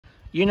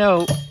You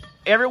know,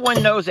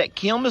 everyone knows that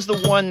Kim is the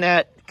one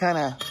that kind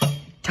of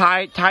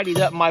tidied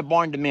up my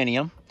barn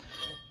dominium.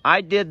 I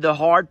did the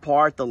hard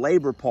part, the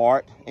labor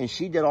part, and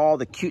she did all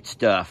the cute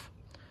stuff.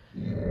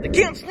 The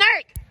Kim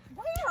snake!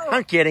 Where?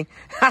 I'm kidding.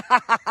 I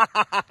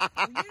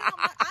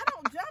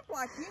don't jump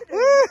like you do.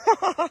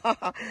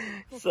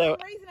 For some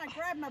reason, I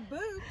grabbed my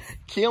boobs.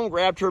 Kim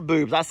grabbed her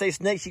boobs. I say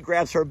snake, she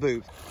grabs her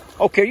boobs.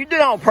 Okay, you did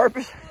it on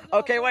purpose.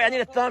 Okay, wait, I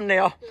need a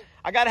thumbnail.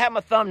 I gotta have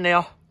my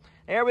thumbnail.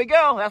 There we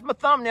go. That's my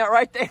thumbnail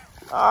right there.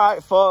 All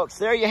right, folks,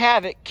 there you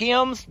have it.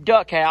 Kim's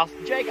Duck House.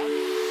 Jake.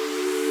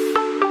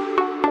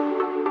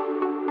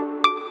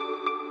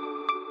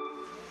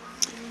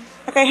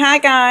 Okay, hi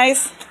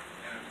guys.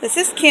 This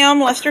is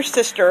Kim, Lester's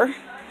sister.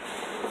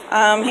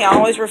 He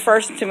always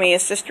refers to me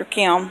as Sister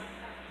Kim,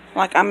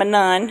 like I'm a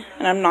nun,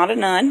 and I'm not a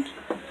nun.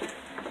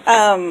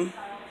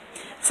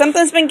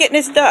 Something's been getting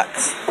his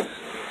ducks.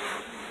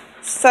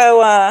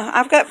 So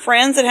I've got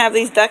friends that have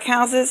these duck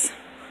houses,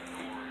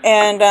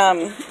 and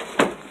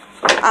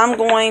I'm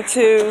going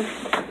to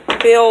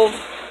build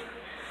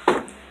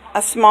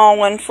a small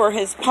one for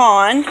his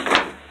pond.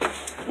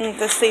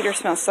 The cedar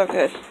smells so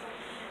good.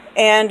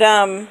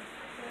 And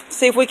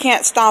see if we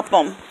can't stop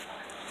them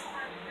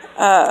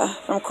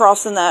from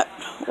crossing that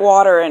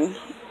water and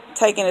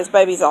taking his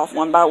babies off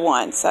one by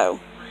one. So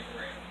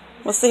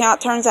we'll see how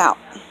it turns out.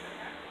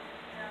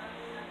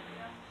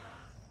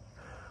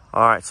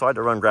 All right, so I had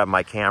to run grab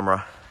my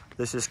camera.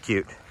 This is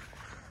cute.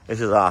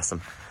 This is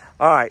awesome.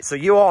 All right, so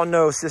you all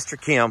know Sister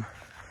Kim.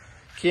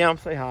 Kim,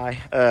 say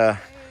hi. Hey.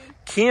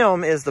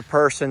 Kim is the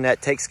person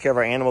that takes care of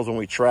our animals when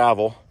we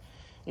travel.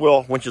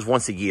 Well, which is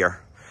once a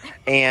year.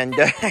 And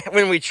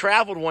when we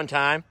traveled one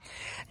time.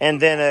 And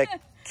then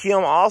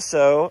Kim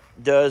also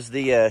does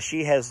the,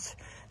 she has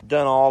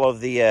done all of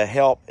the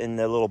help in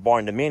the little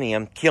barn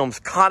dominium. Kim's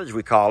cottage,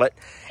 we call it.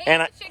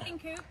 And the chicken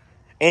coop.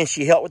 And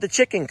she helped with the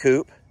chicken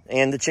coop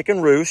and the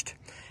chicken roost.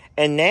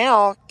 And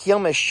now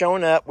Kim has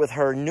shown up with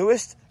her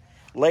newest,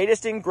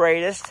 latest and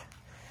greatest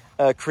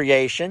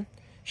creation.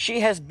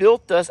 She has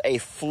built us a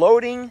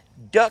floating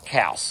duck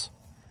house.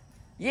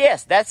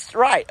 Yes, that's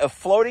right, a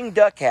floating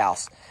duck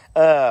house.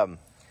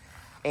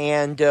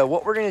 And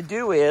what we're going to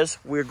do is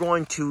we're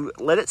going to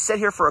let it sit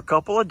here for a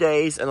couple of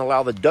days and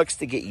allow the ducks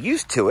to get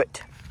used to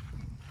it.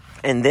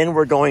 And then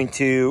we're going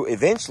to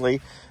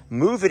eventually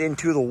move it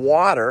into the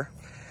water,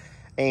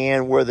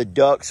 and where the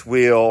ducks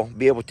will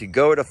be able to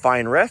go to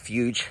find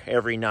refuge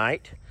every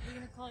night. Are you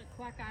going to call it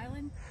Quack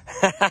Island?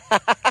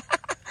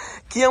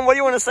 Kim, what do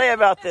you want to say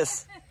about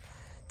this?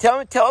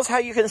 Tell us how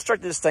you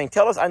constructed this thing.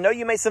 Tell us, I know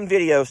you made some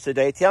videos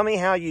today. Tell me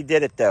how you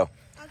did it, though.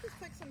 I just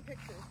took some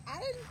pictures. I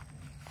didn't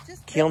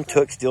just... Kim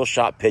took still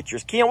shot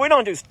pictures. Kim, we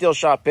don't do still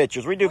shot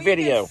pictures. We do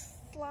video.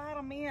 Just slide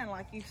them in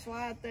like you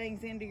slide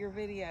things into your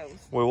videos.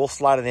 Well, we'll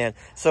slide it in.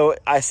 So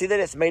I see that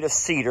it's made of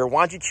cedar.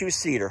 Why'd you choose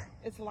cedar?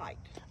 It's light.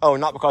 Oh,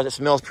 not because it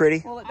smells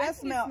pretty? Well, it does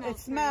smell. It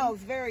smells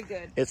very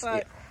good. It's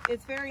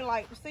very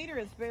light. Cedar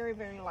is very,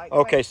 very light.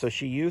 Okay, so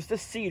she used the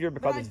cedar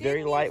because it's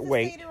very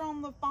lightweight. Use the cedar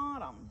on the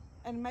bottom,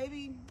 and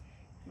maybe.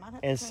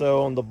 And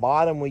so on the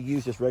bottom we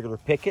use just regular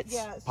pickets,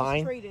 yeah, it's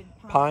pine,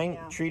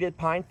 just treated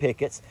pine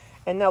pickets.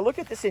 And now look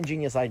at this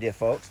ingenious idea,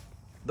 folks.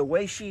 The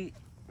way she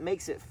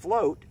makes it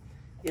float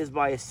is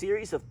by a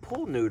series of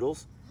pool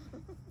noodles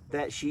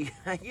that she,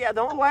 yeah,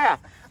 don't laugh.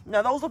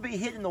 Now those will be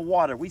hidden in the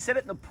water. We set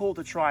it in the pool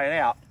to try it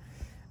out.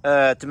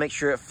 To make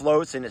sure it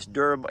floats and it's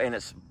durable, and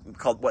it's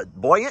called what,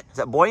 buoyant? Is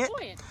that buoyant?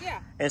 Buoyant,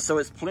 yeah. And so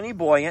it's plenty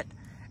buoyant,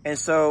 and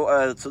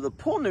so so the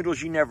pool noodles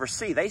you never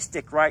see. They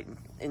stick right,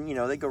 and you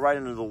know they go right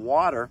into the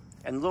water,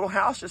 and the little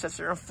house just sits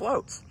there and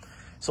floats.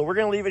 So we're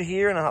gonna leave it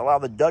here and allow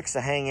the ducks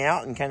to hang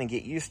out and kind of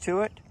get used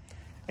to it.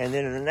 And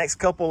then in the next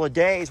couple of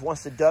days,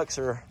 once the ducks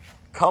are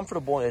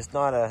comfortable and it's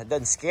not it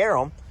doesn't scare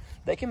them,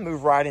 they can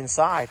move right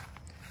inside.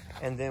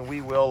 And then we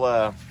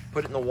will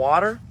put it in the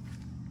water.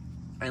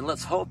 And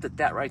let's hope that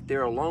that right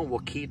there alone will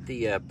keep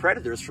the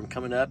predators from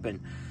coming up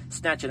and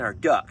snatching our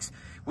ducks.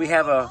 We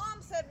have a...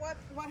 Mom said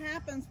what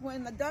happens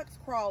when the ducks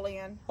crawl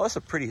in. Oh, that's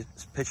a pretty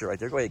picture right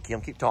there. Go ahead,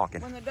 Kim. Keep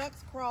talking. When the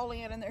ducks crawl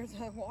in and there's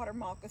a water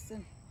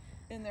moccasin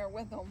in there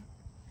with them.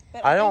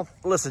 But I don't...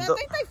 Listen... I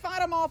think they fight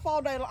them off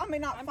all day long. I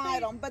mean, not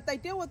fight them, but they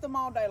deal with them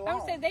all day long. I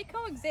would say they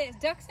coexist.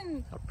 Ducks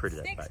and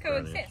snakes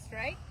coexist,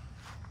 right?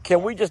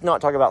 Can we just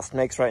not talk about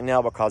snakes right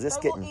now because it's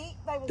getting dusky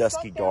dark? They will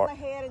suck down the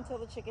head until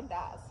the chicken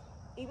dies.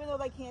 Even though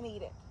they can't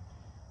eat it.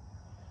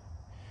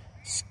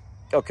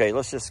 Okay,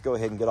 let's just go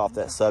ahead and get off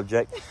that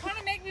subject. It kind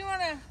of make me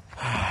want to,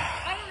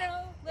 I don't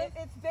know.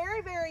 It's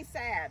very, very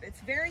sad.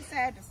 It's very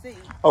sad to see.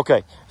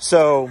 Okay,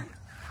 so...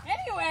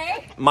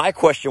 Anyway. My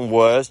question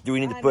was, do we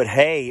need to put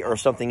hay or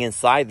something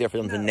inside there for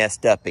them to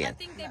nest up in? I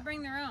think they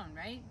bring their own,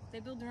 right? They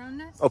build their own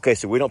nest? Okay,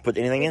 so we don't put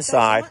anything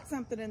inside. If they want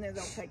something in there,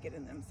 they'll take it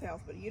in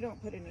themselves, but you don't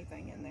put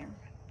anything in there.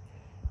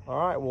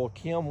 All right, well,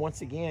 Kim,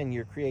 once again,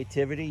 your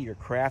creativity, your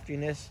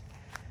craftiness...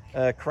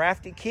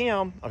 Crafty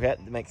Kim. Okay,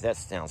 that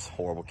sounds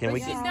horrible. Can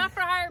we? She's not for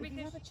hire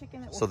because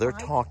So they're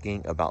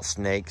talking about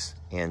snakes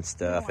and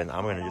stuff, and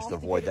I'm going to just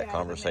avoid that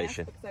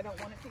conversation. Because I don't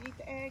want it to eat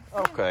the eggs.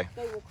 Okay.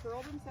 They will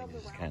curl themselves around.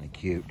 This is kind of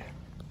cute.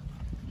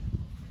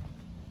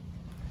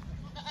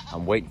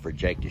 I'm waiting for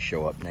Jake to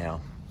show up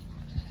now.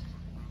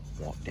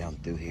 Walk down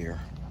through here.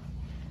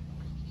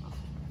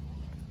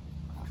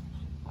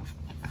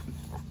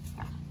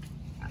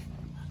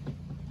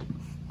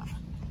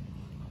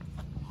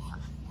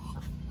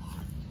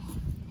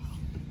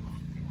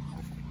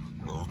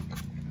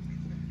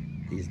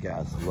 These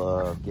guys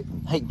love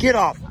getting, hey, get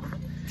off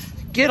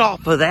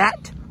of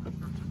that.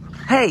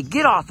 Hey,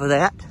 get off of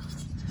that.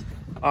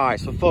 All right,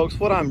 so folks,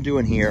 what I'm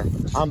doing here,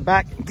 I'm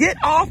back, get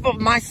off of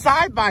my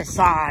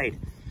side-by-side.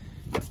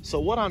 So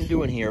what I'm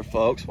doing here,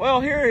 folks,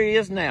 well, here he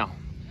is now.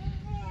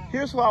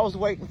 Here's what I was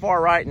waiting for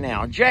right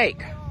now.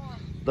 Jake,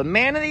 the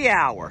man of the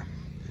hour.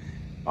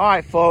 All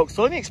right, folks,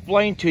 so let me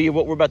explain to you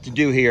what we're about to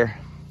do here.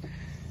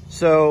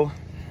 So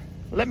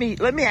let me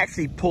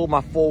actually pull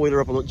my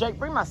four-wheeler up a little. Jake,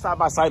 bring my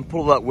side-by-side and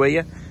pull it up, will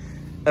you?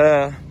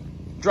 Drive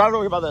it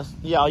over here by the,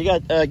 yeah, you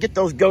got get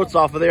those goats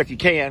off of there if you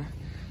can,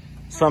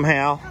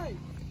 somehow.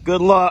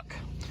 Good luck.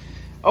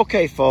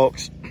 Okay,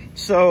 folks,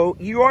 so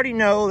you already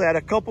know that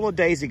a couple of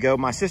days ago,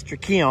 my sister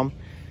Kim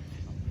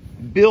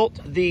built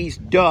these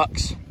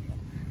ducks,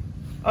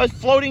 a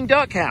floating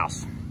duck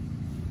house.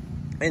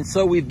 And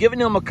so we've given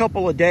them a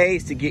couple of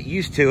days to get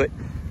used to it.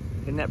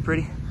 Isn't that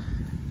pretty?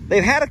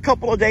 They've had a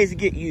couple of days to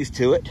get used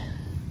to it.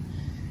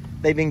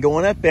 They've been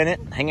going up in it,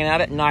 hanging out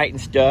at night and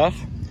stuff.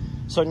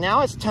 So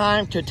now it's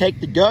time to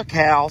take the duck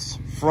house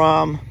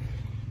from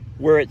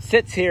where it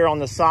sits here on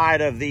the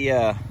side of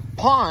the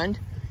pond,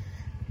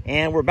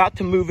 and we're about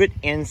to move it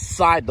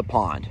inside the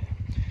pond.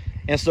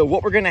 And so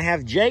what we're gonna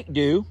have Jake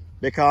do,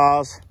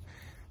 because,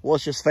 well,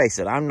 let's just face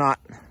it, I'm not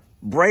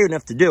brave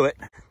enough to do it,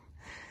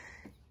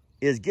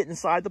 is get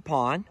inside the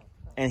pond,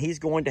 and he's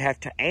going to have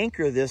to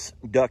anchor this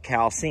duck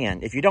house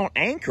in. If you don't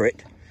anchor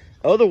it,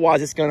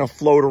 otherwise it's gonna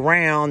float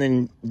around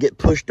and get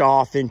pushed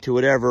off into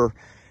whatever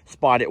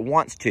spot it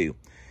wants to.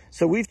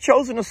 So we've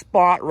chosen a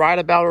spot right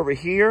about over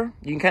here.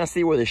 You can kind of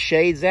see where the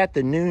shade's at,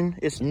 the noon.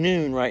 It's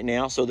noon right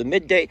now, so the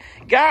midday.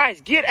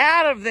 Guys, get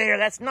out of there.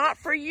 That's not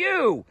for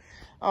you.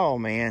 Oh,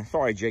 man.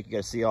 Sorry, Jake, you got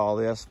to see all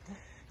this.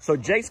 So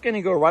Jake's going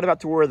to go right about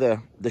to where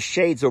the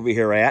shade's over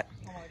here at.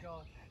 Oh, my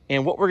gosh.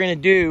 And what we're going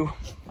to do,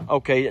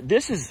 okay,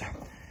 this is,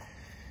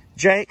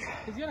 Jake.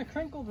 He's going to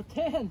crinkle the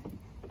tin.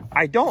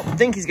 I don't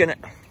think he's going to.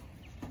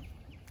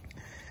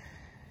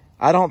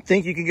 I don't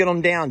think you can get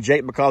them down,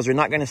 Jake, because they're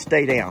not going to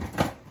stay down.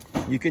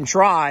 You can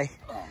try.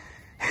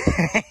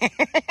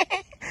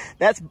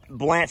 That's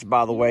Blanche,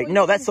 by the way.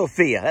 No, that's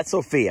Sophia. That's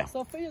Sophia.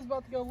 Sophia's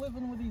about to go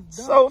living with these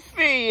ducks.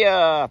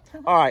 Sophia!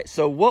 All right,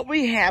 so what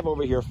we have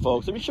over here,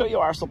 folks, let me show you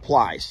our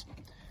supplies.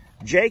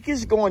 Jake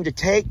is going to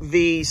take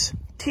these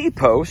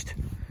T-posts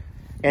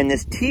and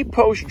this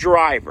T-post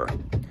driver,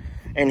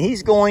 and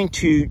he's going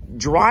to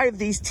drive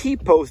these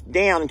T-posts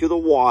down into the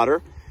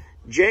water.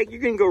 Jake,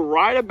 you're going to go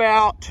right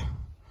about,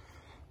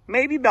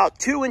 maybe about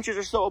 2 inches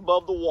or so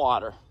above the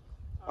water.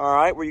 All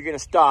right, where you're going to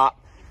stop.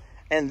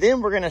 And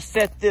then we're going to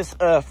set this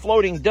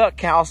floating duck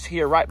house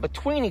here right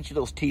between each of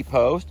those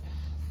T-posts.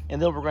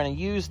 And then we're going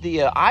to use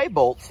the eye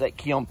bolts that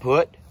Kim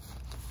put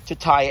to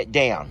tie it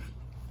down.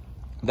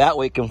 That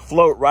way it can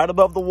float right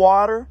above the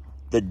water.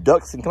 The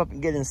ducks can come up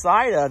and get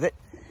inside of it.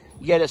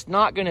 Yet it's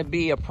not going to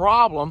be a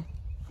problem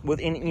with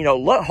any, you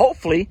know,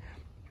 hopefully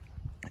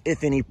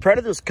if any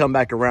predators come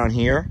back around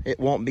here,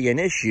 it won't be an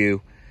issue.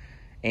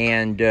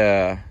 And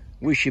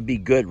we should be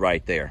good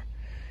right there.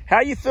 How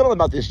are you feeling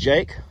about this,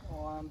 Jake?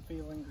 Oh, I'm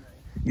feeling great.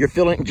 You're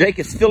feeling, Jake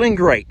is feeling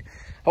great.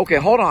 Okay,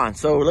 hold on.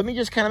 So let me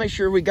just kind of make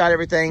sure we got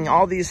everything,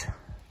 all these.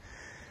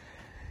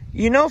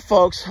 You know,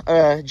 folks,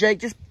 Jake,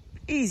 just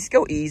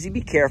go easy,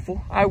 be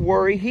careful. I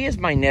worry. He is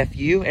my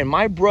nephew, and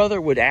my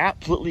brother would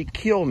absolutely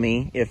kill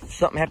me if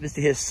something happens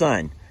to his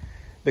son.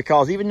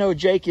 Because even though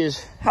Jake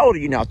is, how old are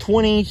you now?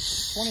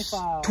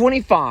 25.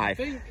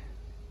 25.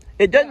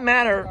 It doesn't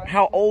matter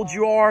how old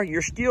you are.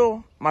 You're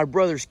still my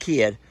brother's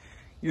kid.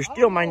 You're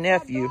still my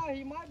nephew.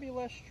 He might be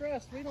less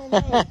stressed. We don't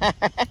know.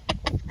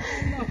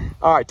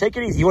 All right, take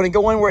it easy. You want to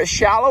go in where it's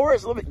shallower?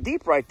 It's a little bit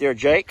deep right there,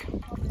 Jake.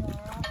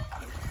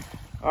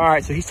 All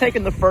right, so he's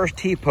taking the first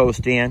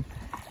T-post in.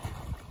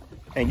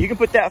 And you can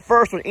put that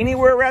first one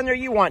anywhere around there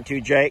you want to,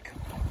 Jake.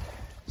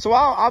 So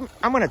I'm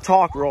going to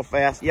talk real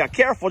fast. Yeah,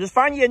 careful. Just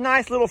find you a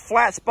nice little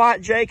flat spot,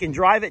 Jake, and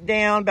drive it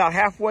down about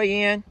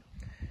halfway in.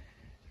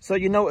 So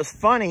you know it's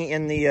funny,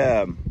 in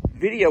the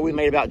video we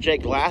made about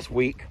Jake last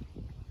week,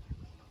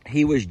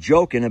 he was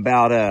joking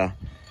about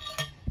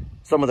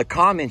some of the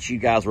comments you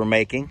guys were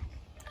making.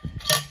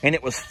 And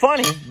it was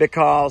funny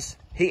because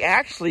he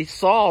actually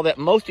saw that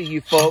most of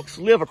you folks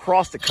live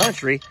across the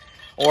country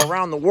or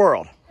around the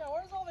world. Yeah,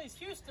 where's all these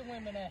Houston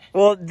women at?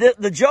 Well,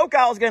 the joke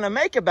I was going to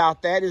make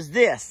about that is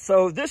this.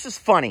 So this is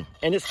funny,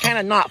 and it's kind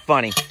of not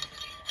funny.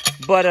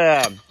 But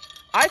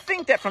I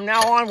think that from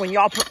now on, when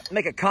y'all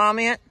make a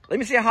comment, let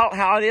me see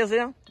how it is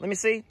there. Let me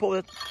see. Pull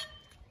it.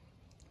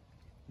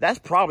 That's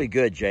probably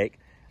good, Jake.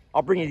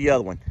 I'll bring you the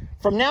other one.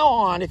 From now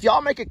on, if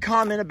y'all make a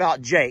comment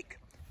about Jake,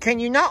 can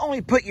you not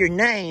only put your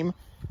name,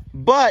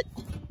 but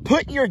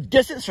put your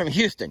distance from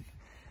Houston?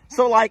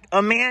 So like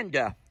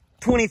Amanda,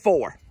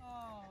 24.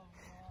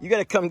 You got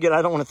to come get it.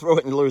 I don't want to throw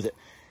it and lose it.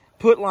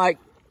 Put like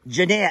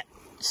Jeanette,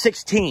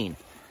 16.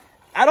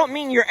 I don't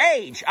mean your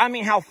age. I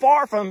mean how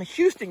far from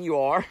Houston you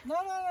are. No.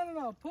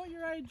 Put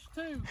your age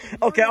too.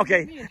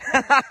 Okay.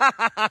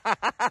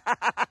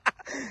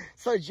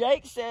 So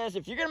Jake says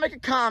if you're going to make a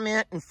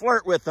comment and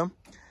flirt with him,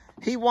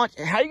 he wants,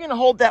 how are you going to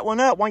hold that one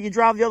up while you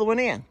drive the other one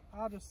in?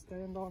 I'll just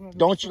stand on it.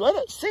 Don't you let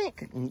it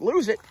sink and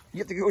lose it. You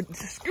have to go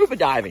scuba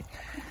diving.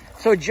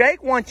 So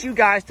Jake wants you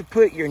guys to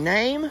put your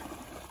name,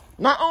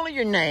 not only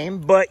your name,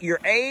 but your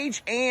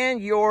age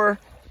and your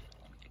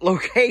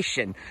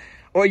location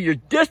or your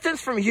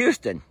distance from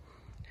Houston.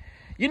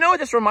 You know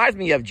what this reminds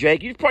me of,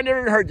 Jake? You've probably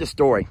never heard this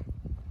story.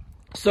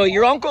 So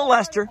your Uncle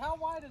Lester. How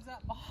wide is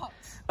that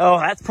box? Oh,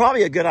 that's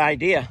probably a good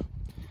idea.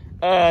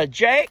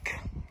 Jake,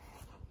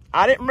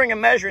 I didn't bring a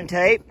measuring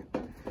tape,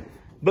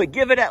 but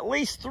give it at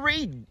least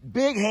 3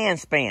 big hand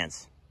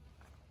spans.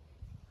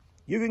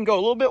 You can go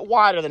a little bit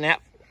wider than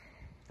that.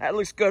 That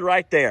looks good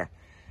right there.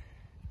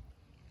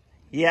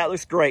 Yeah, it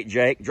looks great,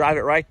 Jake. Drive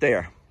it right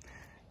there.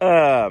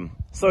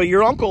 So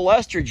your Uncle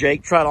Lester,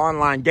 Jake, tried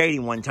online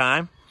dating one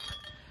time.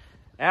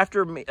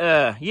 After,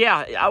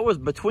 I was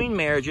between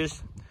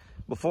marriages.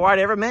 Before I'd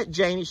ever met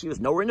Janie, she was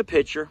nowhere in the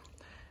picture.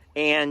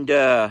 And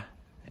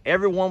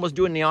everyone was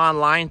doing the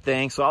online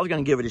thing, so I was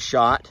going to give it a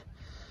shot.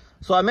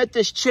 So I met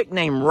this chick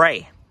named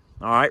Ray.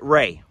 All right,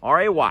 Ray,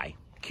 R-A-Y.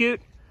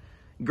 Cute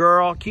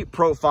girl, cute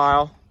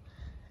profile.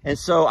 And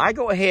so I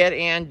go ahead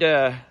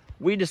and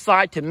we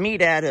decide to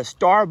meet at a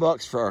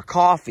Starbucks for a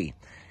coffee.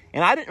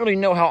 And I didn't really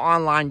know how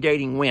online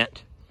dating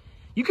went.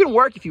 You can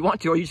work if you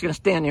want to, or you're just going to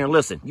stand there and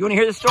listen. You want to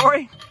hear the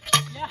story?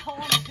 Yeah, I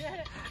want to hear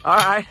it. All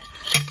right.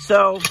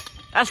 So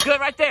that's good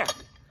right there.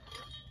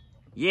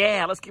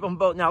 Yeah, let's keep them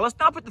both. Now, let's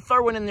not put the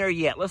third one in there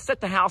yet. Let's set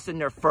the house in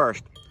there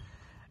first.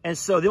 And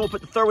so then we'll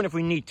put the third one if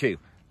we need to.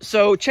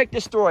 So check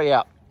this story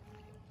out.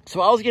 So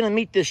I was going to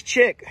meet this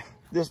chick,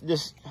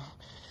 this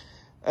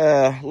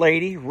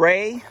lady,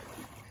 Ray,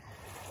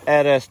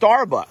 at a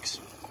Starbucks.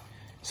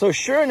 So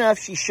sure enough,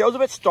 she shows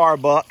up at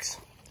Starbucks,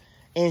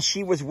 and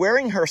she was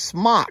wearing her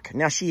smock.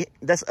 Now,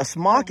 a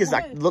smock is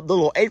like the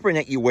little apron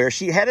that you wear.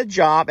 She had a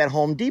job at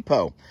Home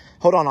Depot.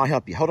 Hold on, I'll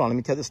help you. Hold on, let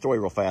me tell the story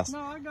real fast. No,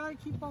 I gotta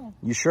keep on.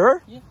 You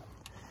sure? Yeah.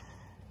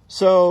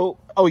 So,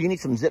 oh, you need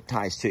some zip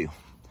ties too.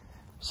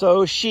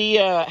 So she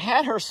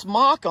had her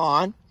smock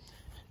on,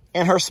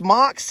 and her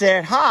smock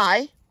said,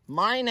 "Hi,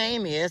 my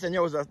name is," and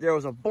there was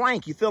a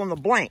blank. You fill in the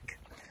blank,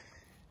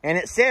 and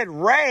it said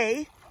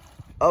Ray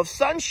of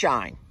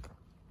Sunshine.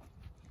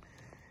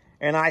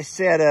 And I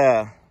said,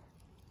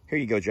 here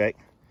you go, Jake.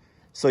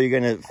 So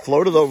you're going to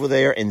float it over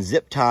there and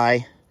zip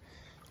tie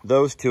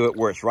those to it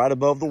where it's right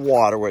above the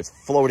water, where it's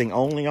floating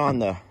only on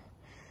the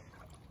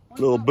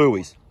little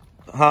buoys.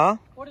 Huh?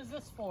 What is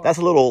this for? That's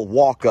a little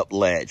walk-up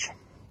ledge.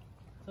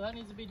 So that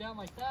needs to be done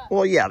like that?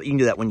 Well, yeah, but you can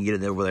do that when you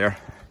get it over there.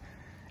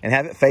 And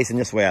have it facing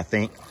this way, I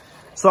think.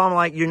 So I'm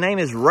like, your name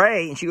is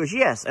Ray? And she goes,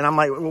 yes. And I'm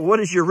like, well, what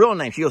is your real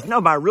name? She goes, no,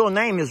 my real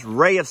name is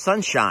Ray of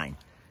Sunshine.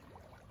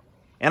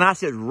 And I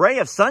said, Ray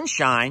of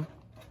Sunshine?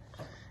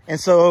 And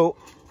so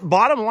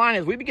bottom line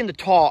is we begin to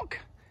talk.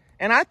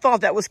 And I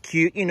thought that was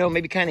cute, you know,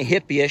 maybe kind of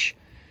hippie-ish.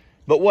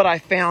 But what I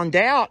found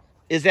out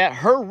is that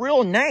her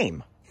real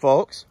name,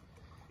 folks,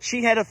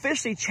 she had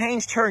officially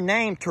changed her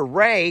name to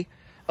Ray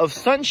of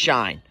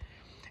Sunshine.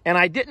 And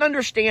I didn't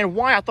understand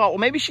why. I thought, well,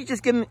 maybe she's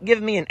just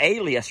giving me an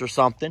alias or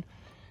something.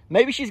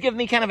 Maybe she's giving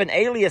me kind of an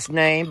alias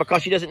name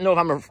because she doesn't know if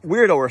I'm a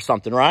weirdo or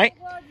something, right? I'm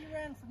glad you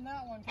ran from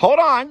that one. Hold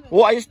on.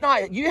 Well, it's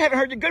not. You haven't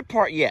heard the good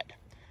part yet.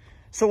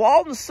 So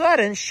all of a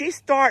sudden, she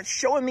starts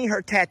showing me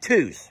her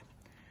tattoos.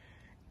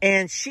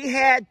 And she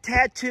had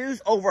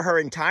tattoos over her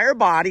entire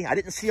body. I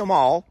didn't see them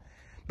all.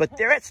 But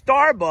they're at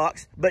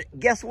Starbucks. But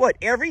guess what?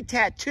 Every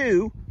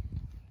tattoo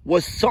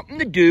was something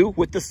to do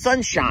with the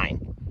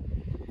sunshine.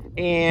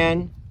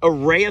 And a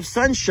ray of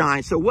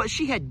sunshine. So what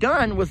she had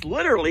done was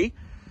literally,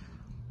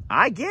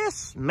 I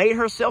guess, made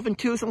herself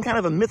into some kind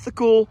of a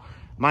mythical,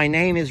 my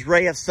name is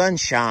Ray of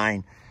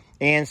Sunshine.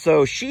 And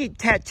so she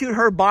tattooed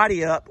her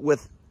body up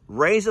with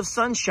rays of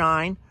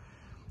sunshine.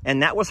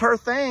 And that was her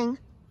thing.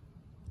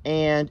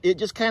 And it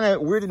just kind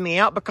of weirded me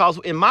out because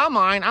in my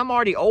mind, I'm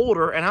already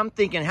older. And I'm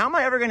thinking, how am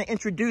I ever going to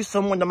introduce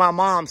someone to my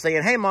mom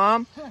saying, hey,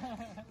 Mom,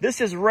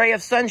 this is Ray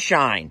of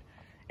Sunshine.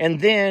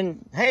 And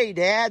then, hey,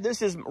 Dad,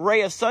 this is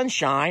Ray of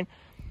Sunshine.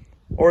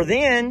 Or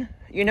then,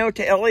 you know,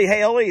 to Ellie,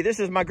 hey, Ellie, this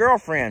is my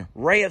girlfriend,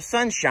 Ray of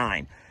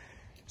Sunshine.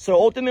 So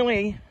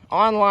ultimately,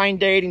 online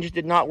dating just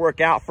did not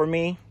work out for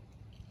me.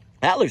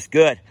 That looks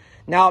good.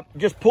 Now,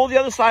 just pull the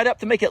other side up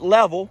to make it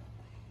level.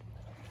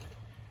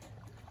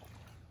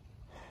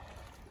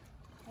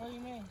 What do you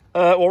mean?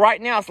 Well,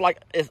 right now,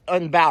 it's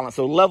unbalanced.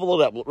 So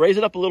level it up. Raise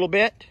it up a little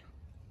bit,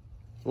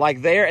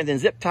 like there, and then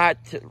zip tie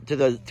it to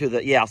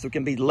the, yeah, so it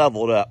can be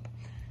leveled up.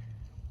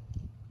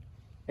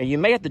 And you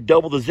may have to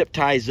double the zip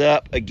ties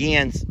up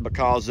again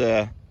because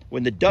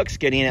when the ducks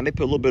get in, it may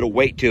put a little bit of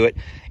weight to it.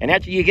 And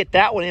after you get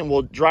that one in,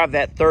 we'll drive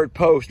that third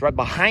post right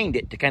behind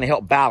it to kind of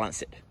help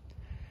balance it.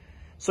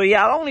 So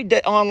yeah, I only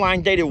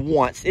online dated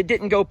once. It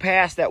didn't go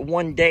past that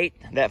one date,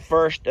 that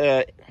first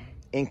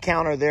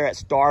encounter there at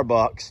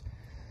Starbucks.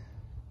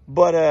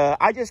 But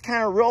I just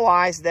kind of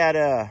realized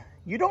that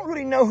you don't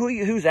really know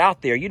who's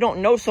out there. You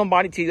don't know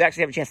somebody till you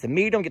actually have a chance to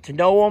meet them, get to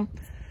know them.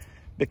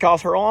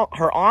 Because her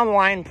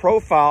online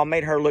profile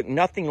made her look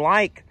nothing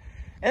like,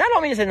 and I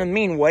don't mean this in a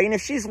mean way, and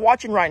if she's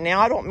watching right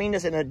now, I don't mean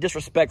this in a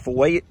disrespectful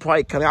way. It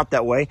probably come out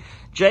that way.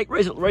 Jake,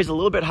 raise it a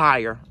little bit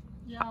higher.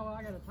 Yeah, well,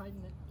 I gotta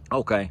tighten it.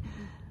 Okay.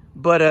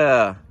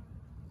 But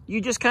you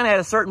just kind of at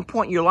a certain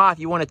point in your life,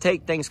 you want to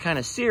take things kind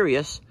of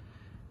serious,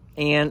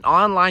 and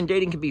online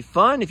dating can be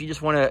fun if you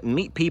just want to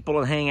meet people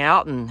and hang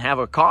out and have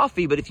a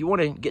coffee, but if you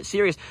want to get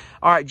serious.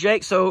 All right,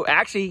 Jake, so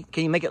actually,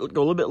 can you make it go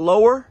a little bit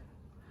lower?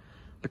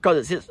 Because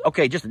it's his,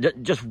 okay, just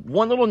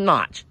one little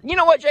notch. You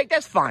know what, Jake?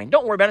 That's fine.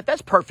 Don't worry about it.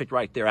 That's perfect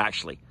right there,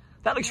 actually.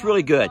 That looks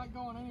really good. It's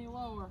not going any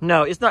lower.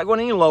 No, it's not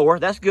going any lower.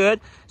 That's good.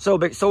 So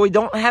we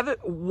don't have it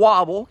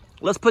wobble.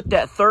 Let's put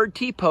that third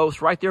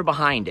T-post right there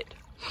behind it.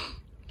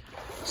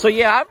 So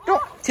yeah,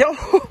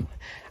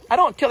 I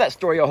don't tell that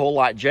story a whole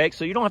lot, Jake.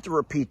 So you don't have to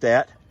repeat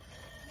that.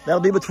 That'll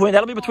be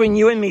between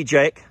you and me,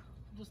 Jake.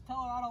 Just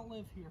tell her I don't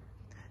live here.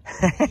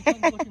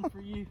 I'm looking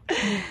for you.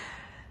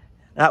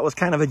 That was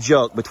kind of a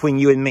joke between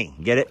you and me.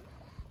 Get it?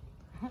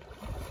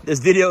 This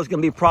video is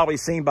going to be probably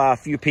seen by a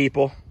few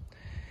people.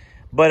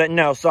 But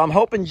no, so I'm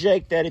hoping,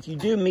 Jake, that if you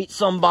do meet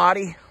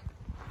somebody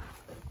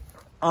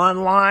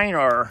online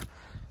or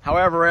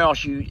however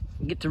else, you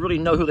get to really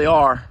know who they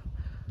are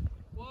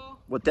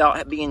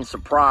without being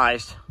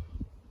surprised.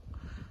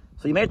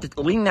 So you may have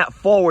to lean that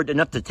forward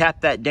enough to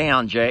tap that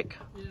down, Jake.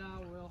 Yeah, I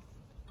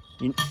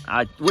will.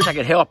 I wish I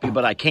could help you,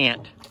 but I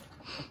can't.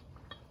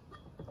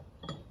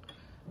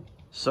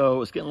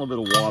 So it's getting a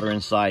little bit of water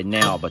inside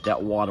now, but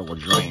that water will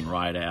drain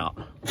right out.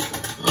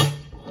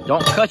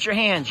 Don't cut your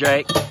hand,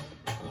 Jake.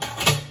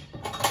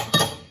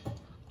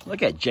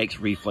 Look at Jake's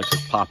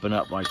reflexes popping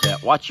up like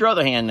that. Watch your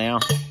other hand now.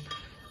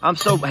 I'm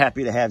so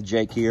happy to have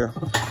Jake here.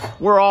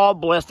 We're all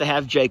blessed to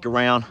have Jake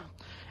around.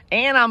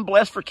 And I'm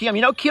blessed for Kim.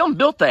 You know, Kim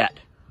built that.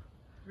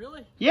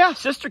 Really? Yeah,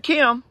 Sister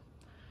Kim.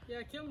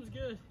 Yeah, Kim's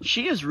good.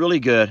 She is really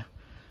good.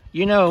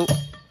 You know,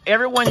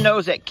 everyone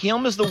knows that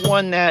Kim is the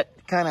one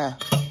that kind of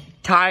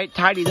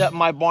tidied up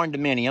my barn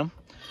dominium.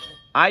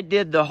 I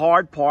did the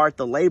hard part,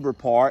 the labor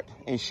part,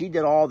 and she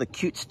did all the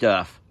cute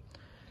stuff.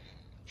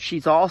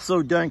 She's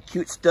also done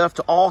cute stuff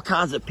to all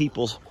kinds of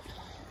people's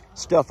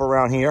stuff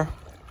around here.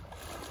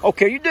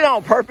 Okay, you did it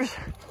on purpose.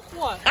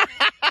 What?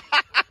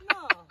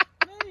 No,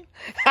 me?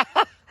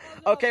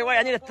 Okay, wait,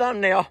 I need a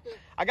thumbnail.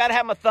 I gotta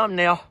have my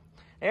thumbnail.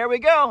 There we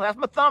go. That's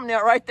my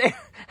thumbnail right there.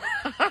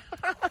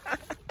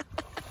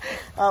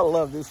 I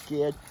love this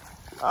kid.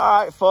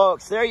 All right,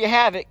 folks, there you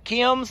have it.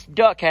 Kim's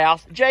Duck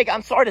House. Jake,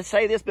 I'm sorry to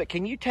say this, but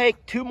can you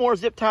take 2 more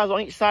zip ties on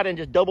each side and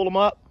just double them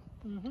up?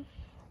 Mm-hmm.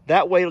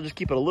 That way it'll just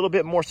keep it a little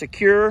bit more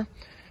secure.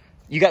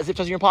 You got zip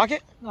ties in your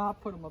pocket? No, I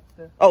put them up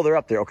there. Oh, they're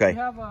up there. Okay. Do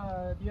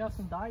you have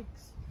some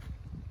dikes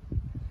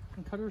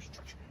and cutters?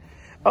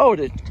 Oh,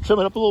 to trim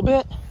it up a little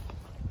bit?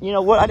 You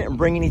know what? I didn't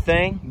bring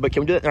anything, but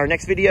can we do it in our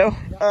next video?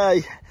 Yeah.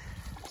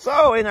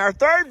 So in our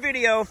third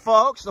video,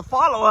 folks, the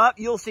follow-up,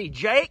 you'll see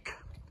Jake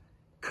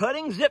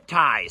cutting zip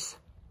ties.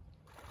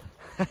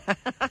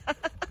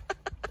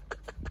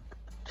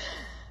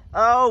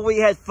 Oh, we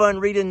had fun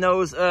reading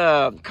those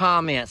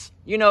comments.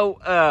 You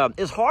know,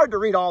 it's hard to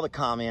read all the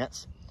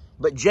comments,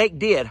 but Jake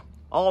did.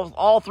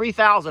 All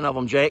 3,000 of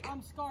them, Jake.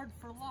 I'm scarred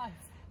for life.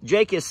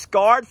 Jake is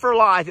scarred for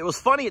life. It was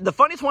funny. The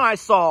funniest one I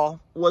saw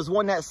was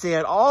one that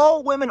said,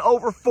 all women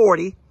over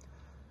 40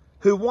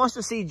 who wants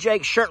to see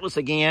Jake shirtless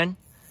again.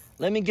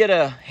 Let me get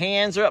a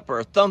hands up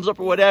or a thumbs up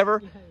or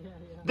whatever. Yeah.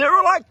 There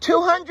were like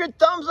 200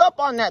 thumbs up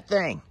on that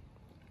thing.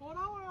 Well,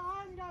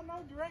 I haven't got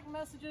no direct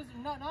messages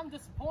or nothing. I'm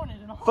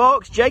disappointed in all.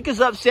 Folks, Jake is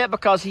upset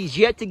because he's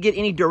yet to get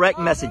any direct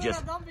messages.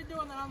 No, don't be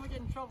doing that. I'm going to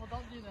get in trouble.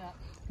 Don't do that.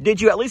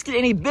 Did you at least get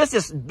any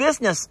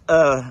business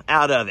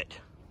out of it?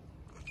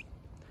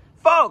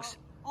 Folks.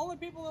 Only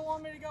people that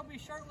want me to go be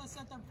shirtless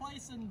at their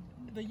place in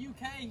the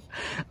UK.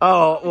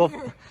 Oh,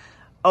 well.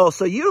 Oh,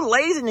 so you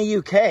lays in the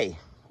UK.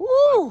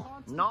 Woo.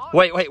 No.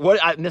 Wait, what?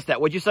 I missed that.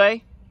 What'd you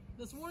say?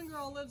 This one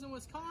girl lives in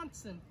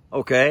Wisconsin.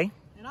 Okay.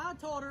 And I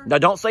told her. Now,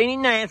 don't say any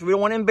names. We don't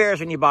want to embarrass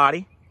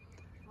anybody.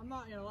 I'm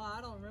not going to lie.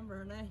 I don't remember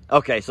her name.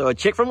 Okay, so a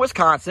chick from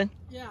Wisconsin.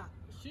 Yeah.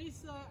 She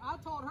said, I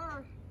told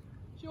her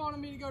she wanted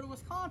me to go to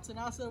Wisconsin.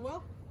 I said,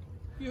 well,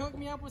 if you hook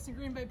me up with some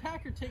Green Bay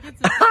Packer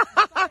tickets.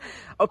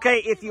 Okay,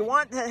 if you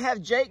want to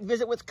have Jake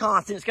visit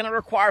Wisconsin, it's going to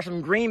require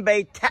some Green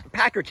Bay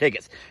Packer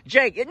tickets.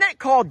 Jake, isn't that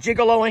called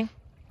gigoloing?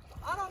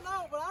 I don't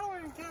know, but I don't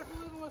even care if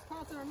you live in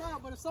Wisconsin or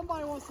not. But if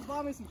somebody wants to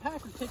buy me some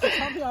Packer tickets,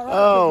 I'll be all right.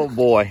 Oh,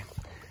 boy.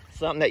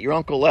 Something that your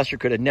Uncle Lester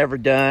could have never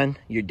done.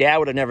 Your dad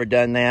would have never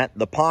done that.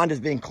 The pond has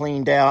been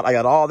cleaned out. I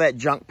got all that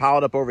junk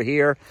piled up over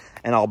here,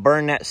 and I'll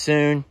burn that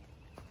soon.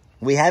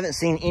 We haven't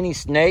seen any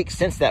snakes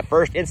since that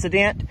first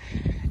incident,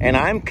 and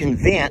I'm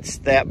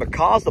convinced that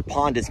because the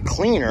pond is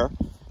cleaner,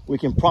 we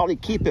can probably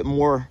keep it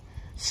more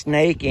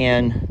snake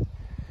and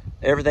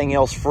everything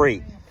else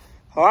free.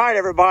 All right,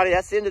 everybody,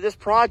 that's the end of this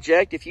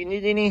project. If you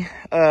need any,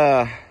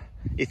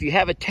 if you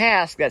have a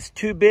task that's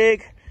too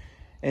big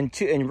and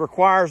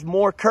requires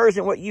more courage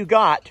than what you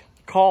got,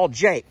 call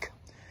Jake.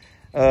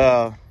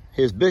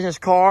 his business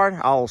card.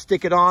 I'll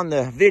stick it on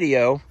the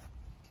video.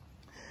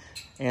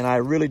 And I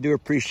really do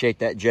appreciate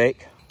that,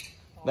 Jake.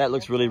 That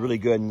looks really, really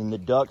good. And then the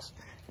ducks,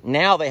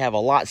 now they have a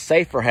lot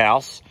safer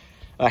house.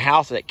 A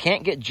house that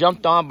can't get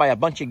jumped on by a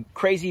bunch of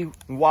crazy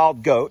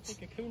wild goats. I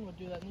think a coon would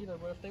do that neither,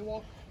 but if they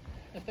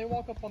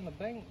walk up on the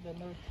bank, then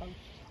they're toast.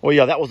 Well,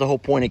 yeah, that was the whole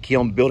point of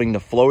Kim building the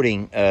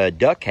floating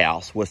duck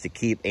house, was to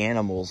keep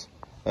animals,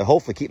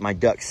 hopefully keep my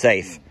ducks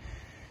safe.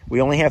 We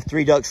only have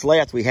 3 ducks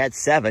left. We had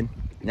 7.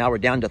 Now we're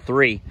down to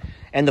 3.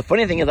 And the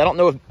funny thing is, I don't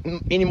know if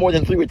any more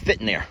than 3 would fit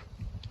in there.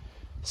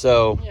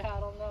 So, yeah, I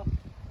don't know.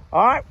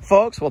 All right,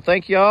 folks. Well,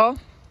 thank y'all.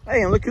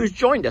 Hey, and look who's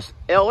joined us,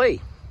 L.E.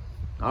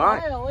 All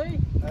right. Hi, Ellie.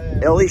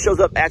 L.E. shows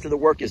up after the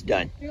work is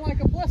done. You're like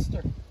a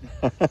blister.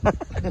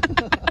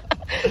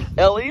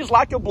 L.E.'s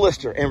like a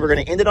blister, and we're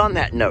going to end it on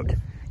that note.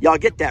 Y'all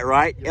get that,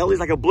 right? L.E.'s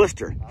like a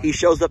blister. He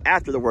shows up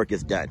after the work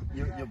is done.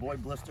 Your boy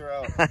Blister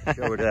out.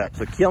 Showed up.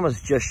 So Kim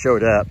has just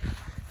showed up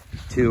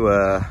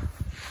to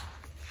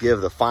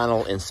give the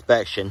final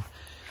inspection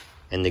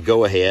and the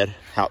go-ahead.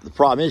 The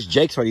problem is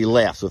Jake's already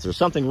left, so if there's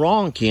something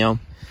wrong, Kim,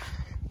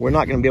 we're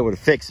not going to be able to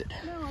fix it.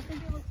 No, I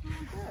think it looks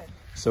really good.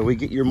 So we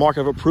get your mark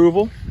of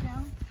approval.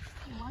 Yeah,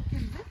 you like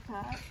your zip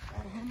tie.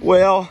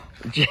 Well,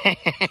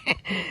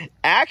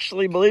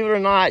 actually, believe it or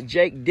not,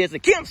 Jake did the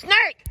Kim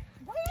snake.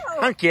 Well,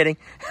 I'm kidding.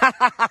 I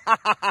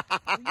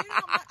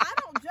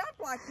don't jump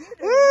like you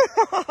do.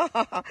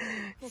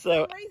 For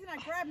So some reason, I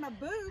grabbed my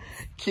boobs.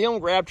 Kim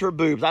grabbed her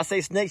boobs. I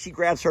say snake, she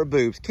grabs her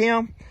boobs.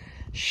 Kim,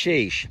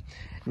 sheesh.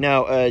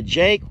 No,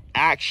 Jake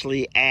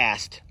actually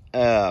asked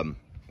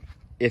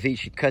if he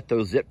should cut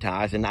those zip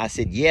ties, and I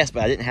said yes,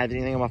 but I didn't have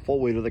anything on my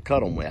four-wheeler to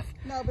cut them with.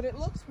 No, but it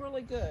looks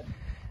really good.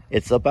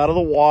 It's up out of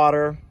the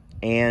water,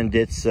 and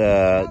it's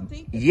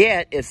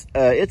yet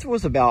it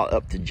was about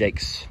up to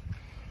Jake's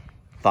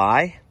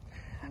thigh,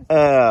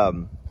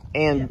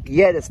 and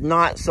yet it's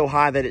not so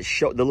high that it's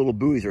the little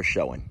buoys are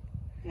showing.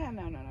 Yeah,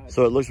 no.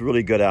 So it looks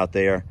really good out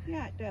there.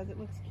 Yeah, it does. It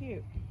looks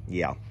cute.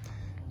 Yeah.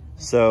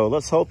 So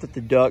let's hope that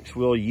the ducks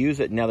will use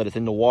it now that it's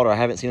in the water. I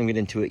haven't seen them get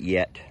into it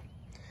yet.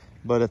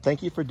 But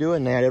thank you for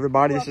doing that,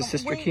 everybody. This is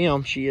Sister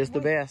Kim. She is the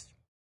best.